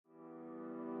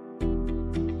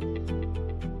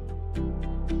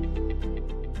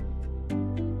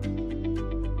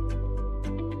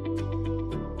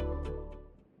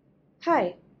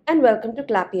and welcome to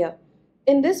Clappia.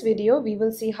 In this video, we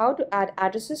will see how to add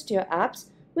addresses to your apps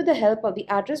with the help of the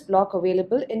address block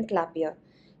available in Clappia.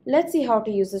 Let's see how to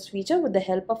use this feature with the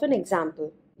help of an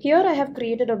example. Here I have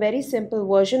created a very simple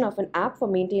version of an app for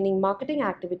maintaining marketing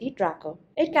activity tracker.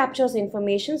 It captures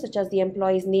information such as the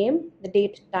employee's name, the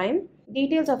date, time,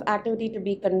 details of activity to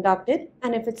be conducted,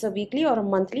 and if it's a weekly or a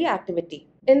monthly activity.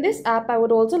 In this app, I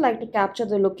would also like to capture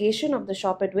the location of the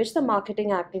shop at which the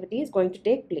marketing activity is going to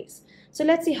take place. So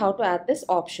let's see how to add this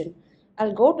option.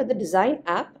 I'll go to the Design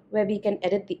app where we can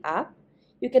edit the app.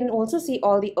 You can also see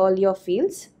all the earlier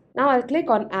fields. Now I'll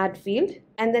click on Add Field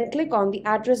and then click on the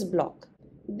Address block.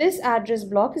 This address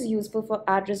block is useful for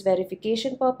address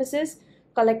verification purposes,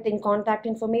 collecting contact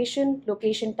information,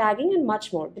 location tagging, and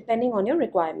much more depending on your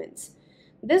requirements.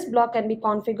 This block can be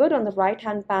configured on the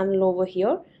right-hand panel over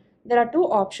here. There are two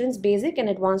options, basic and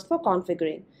advanced, for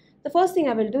configuring. The first thing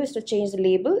I will do is to change the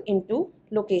label into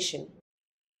location.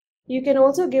 You can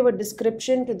also give a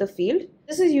description to the field.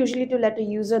 This is usually to let a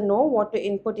user know what to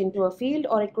input into a field,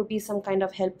 or it could be some kind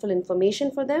of helpful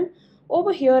information for them.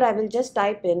 Over here, I will just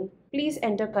type in, please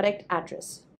enter correct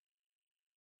address.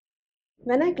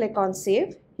 When I click on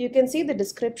save, you can see the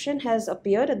description has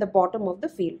appeared at the bottom of the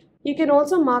field. You can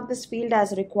also mark this field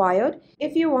as required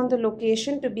if you want the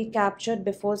location to be captured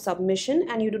before submission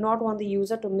and you do not want the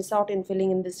user to miss out in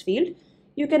filling in this field.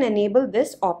 You can enable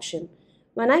this option.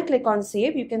 When I click on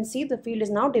save, you can see the field is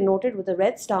now denoted with a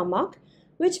red star mark,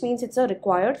 which means it's a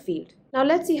required field. Now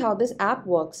let's see how this app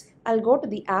works. I'll go to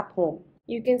the app home.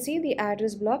 You can see the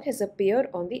address block has appeared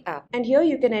on the app, and here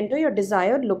you can enter your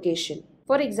desired location.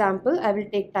 For example, I will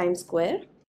take Times Square.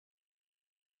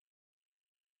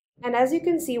 And as you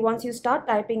can see, once you start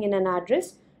typing in an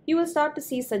address, you will start to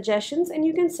see suggestions and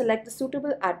you can select the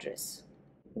suitable address.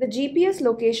 The GPS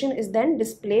location is then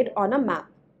displayed on a map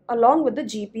along with the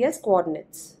GPS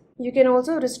coordinates. You can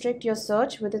also restrict your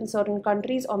search within certain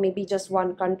countries or maybe just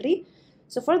one country.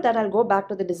 So for that, I'll go back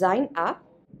to the Design app,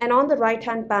 and on the right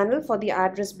hand panel for the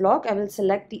address block, I will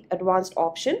select the advanced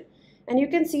option, and you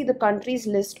can see the countries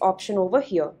list option over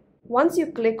here. Once you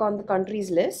click on the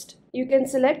countries list, you can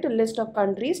select a list of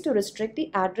countries to restrict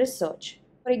the address search.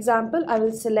 For example, I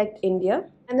will select India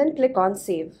and then click on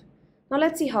save. Now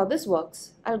let's see how this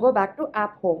works. I'll go back to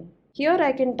app home. Here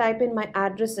I can type in my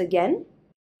address again.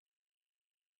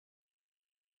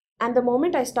 And the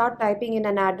moment I start typing in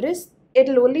an address, it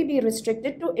will only be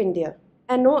restricted to India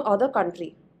and no other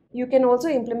country. You can also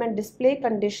implement display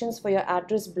conditions for your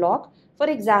address block. For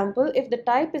example, if the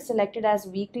type is selected as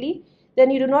weekly, then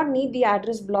you do not need the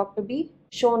address block to be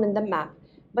shown in the map.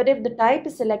 But if the type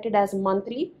is selected as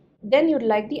monthly, then you'd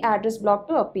like the address block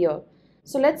to appear.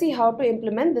 So let's see how to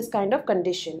implement this kind of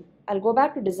condition. I'll go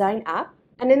back to Design app,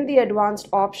 and in the advanced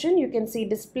option, you can see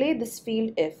display this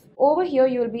field if. Over here,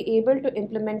 you will be able to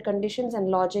implement conditions and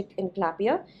logic in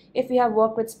Clappia. If you have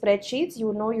worked with spreadsheets,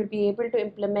 you know you'll be able to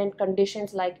implement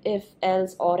conditions like if,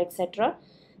 else, or etc.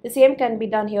 The same can be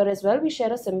done here as well. We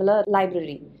share a similar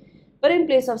library. But in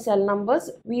place of cell numbers,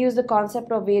 we use the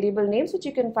concept of variable names, which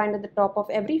you can find at the top of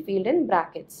every field in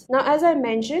brackets. Now, as I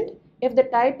mentioned, if the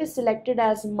type is selected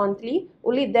as monthly,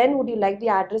 only then would you like the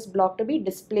address block to be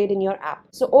displayed in your app.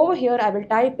 So over here, I will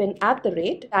type in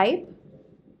 @type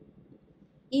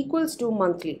equals to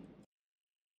monthly.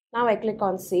 Now I click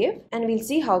on save and we'll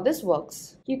see how this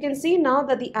works. You can see now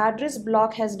that the address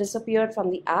block has disappeared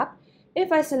from the app.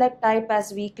 If I select type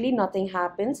as weekly, nothing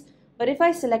happens. But if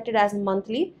I select it as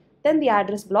monthly, then the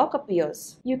address block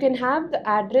appears. You can have the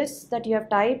address that you have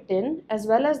typed in as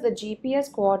well as the GPS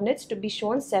coordinates to be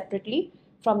shown separately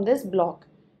from this block.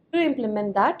 To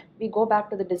implement that, we go back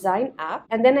to the Design app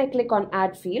and then I click on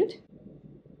Add Field.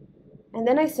 And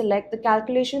then I select the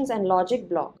Calculations and Logic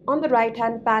block. On the right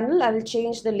hand panel, I will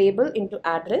change the label into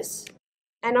address.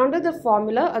 And under the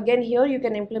formula, again here you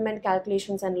can implement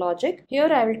calculations and logic. Here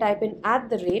I will type in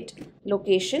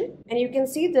 @location, and you can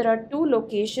see there are two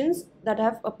locations that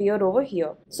have appeared over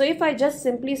here. So if I just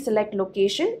simply select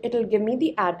location, it will give me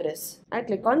the address. I'll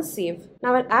click on save.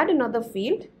 Now I'll add another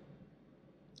field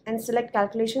and select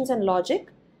calculations and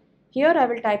logic. Here I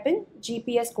will type in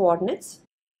GPS coordinates.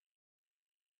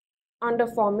 Under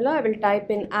formula, I will type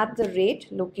in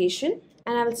 @location,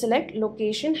 and I will select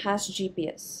location has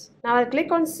GPS. Now I'll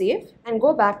click on save and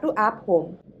go back to app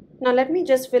home. Now let me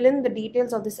just fill in the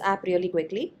details of this app really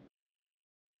quickly.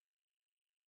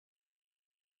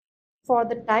 For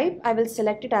the type, I will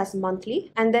select it as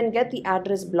monthly and then get the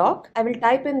address block. I will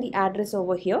type in the address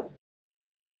over here.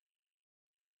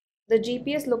 The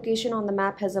GPS location on the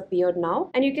map has appeared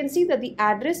now, and you can see that the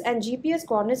address and GPS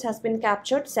coordinates has been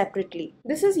captured separately.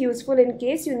 This is useful in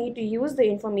case you need to use the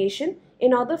information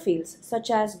in other fields such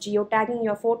as geotagging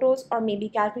your photos or maybe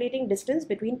calculating distance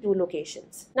between two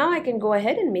locations. Now I can go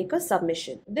ahead and make a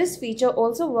submission. This feature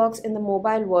also works in the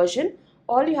mobile version.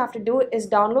 All you have to do is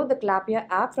download the Clappia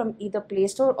app from either Play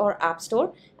Store or App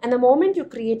Store, and the moment you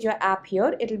create your app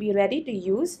here, it will be ready to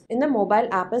use in the mobile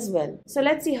app as well. So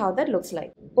let's see how that looks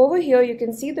like. Over here you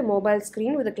can see the mobile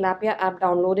screen with the Clappia app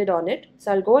downloaded on it.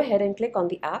 So I'll go ahead and click on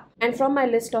the app, and from my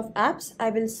list of apps I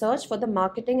will search for the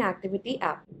marketing activity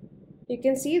app. You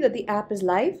can see that the app is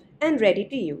live and ready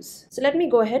to use. So let me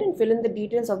go ahead and fill in the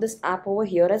details of this app over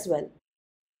here as well.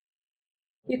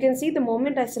 You can see the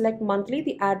moment I select monthly,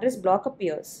 the address block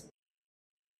appears.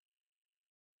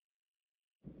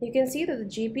 You can see that the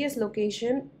GPS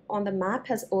location on the map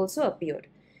has also appeared.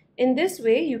 In this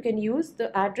way, you can use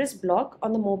the address block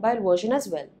on the mobile version as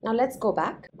well. Now let's go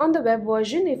back. On the web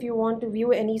version, if you want to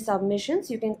view any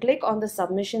submissions, you can click on the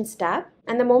Submissions tab.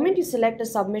 And the moment you select a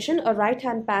submission, a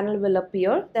right-hand panel will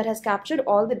appear that has captured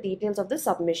all the details of the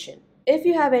submission. If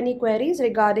you have any queries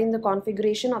regarding the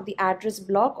configuration of the address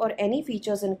block or any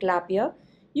features in Clappia,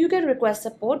 you can request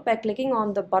support by clicking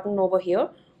on the button over here,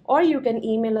 or you can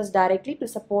email us directly to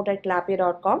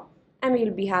support@clappia.com and we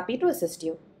will be happy to assist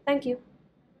you. Thank you.